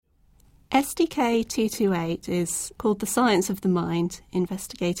SDK228 is called The Science of the Mind,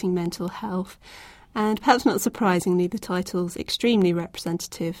 Investigating Mental Health. And perhaps not surprisingly, the title's extremely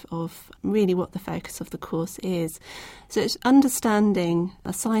representative of really what the focus of the course is. So it's understanding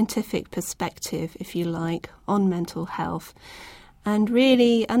a scientific perspective, if you like, on mental health, and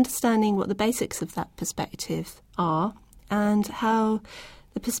really understanding what the basics of that perspective are and how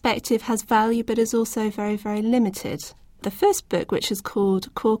the perspective has value but is also very, very limited. The first book, which is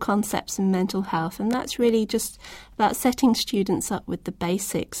called Core Concepts in Mental Health, and that's really just about setting students up with the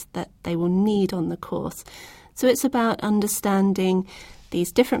basics that they will need on the course. So it's about understanding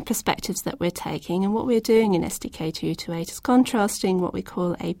these different perspectives that we're taking, and what we're doing in SDK228 is contrasting what we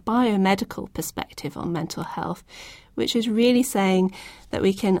call a biomedical perspective on mental health, which is really saying that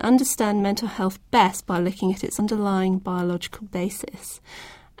we can understand mental health best by looking at its underlying biological basis.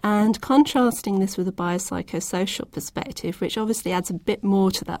 And contrasting this with a biopsychosocial perspective, which obviously adds a bit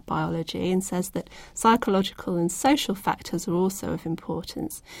more to that biology and says that psychological and social factors are also of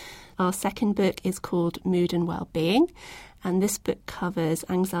importance. Our second book is called Mood and Wellbeing, and this book covers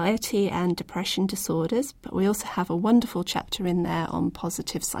anxiety and depression disorders, but we also have a wonderful chapter in there on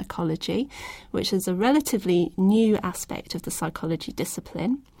positive psychology, which is a relatively new aspect of the psychology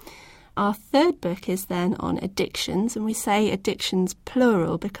discipline. Our third book is then on addictions, and we say addictions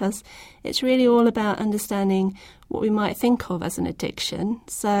plural because it's really all about understanding what we might think of as an addiction.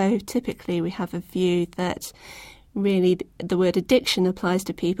 So typically we have a view that really the word addiction applies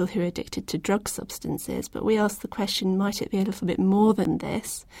to people who are addicted to drug substances, but we ask the question, might it be a little bit more than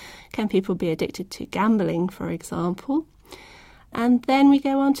this? Can people be addicted to gambling, for example? And then we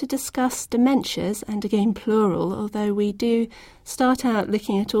go on to discuss dementias, and again plural, although we do start out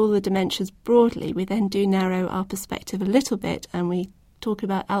looking at all the dementias broadly, we then do narrow our perspective a little bit and we talk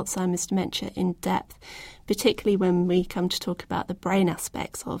about Alzheimer's dementia in depth, particularly when we come to talk about the brain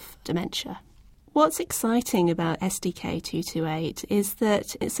aspects of dementia. What's exciting about SDK228 is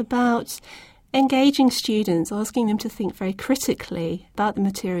that it's about engaging students, asking them to think very critically about the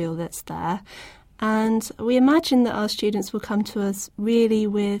material that's there. And we imagine that our students will come to us really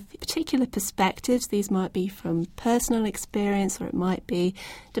with particular perspectives. These might be from personal experience, or it might be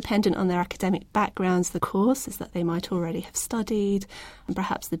dependent on their academic backgrounds, the courses that they might already have studied, and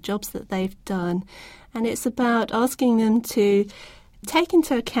perhaps the jobs that they've done. And it's about asking them to take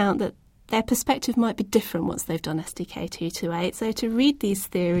into account that their perspective might be different once they've done SDK228. So to read these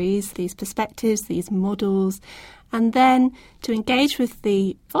theories, these perspectives, these models, and then to engage with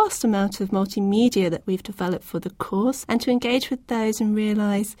the vast amount of multimedia that we've developed for the course, and to engage with those and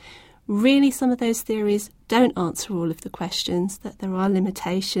realise really some of those theories don't answer all of the questions, that there are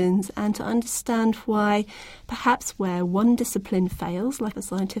limitations, and to understand why perhaps where one discipline fails, like a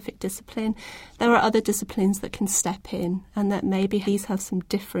scientific discipline, there are other disciplines that can step in, and that maybe these have some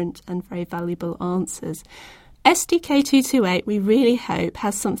different and very valuable answers. SDK228, we really hope,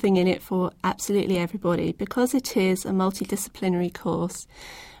 has something in it for absolutely everybody because it is a multidisciplinary course.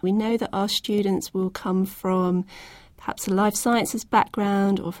 We know that our students will come from perhaps a life sciences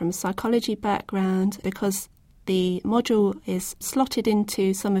background or from a psychology background because the module is slotted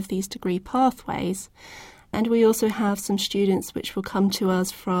into some of these degree pathways. And we also have some students which will come to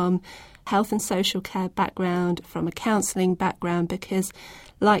us from health and social care background, from a counselling background, because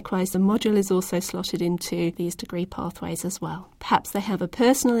likewise the module is also slotted into these degree pathways as well. Perhaps they have a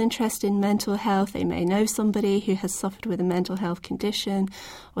personal interest in mental health, they may know somebody who has suffered with a mental health condition,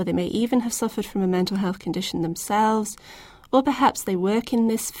 or they may even have suffered from a mental health condition themselves, or perhaps they work in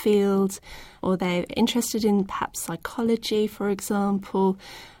this field, or they're interested in perhaps psychology, for example.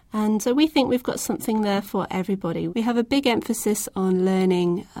 And so we think we've got something there for everybody. We have a big emphasis on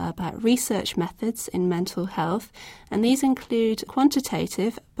learning about research methods in mental health, and these include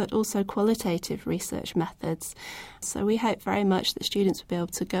quantitative but also qualitative research methods. So we hope very much that students will be able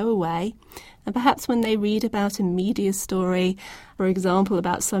to go away and perhaps when they read about a media story, for example,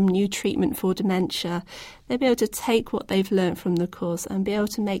 about some new treatment for dementia, they'll be able to take what they've learnt from the course and be able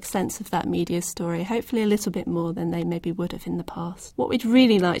to make sense of that media story, hopefully a little bit more than they maybe would have in the past. What we'd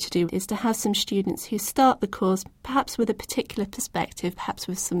really like to do is to have some students who start the course perhaps with a particular perspective, perhaps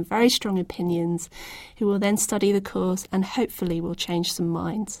with some very strong opinions, who will then study the course and hopefully will change some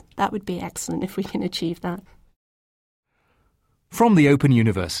minds. That would be excellent if we can achieve that. From the Open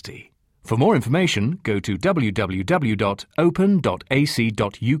University. For more information, go to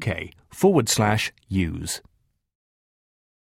www.open.ac.uk/use.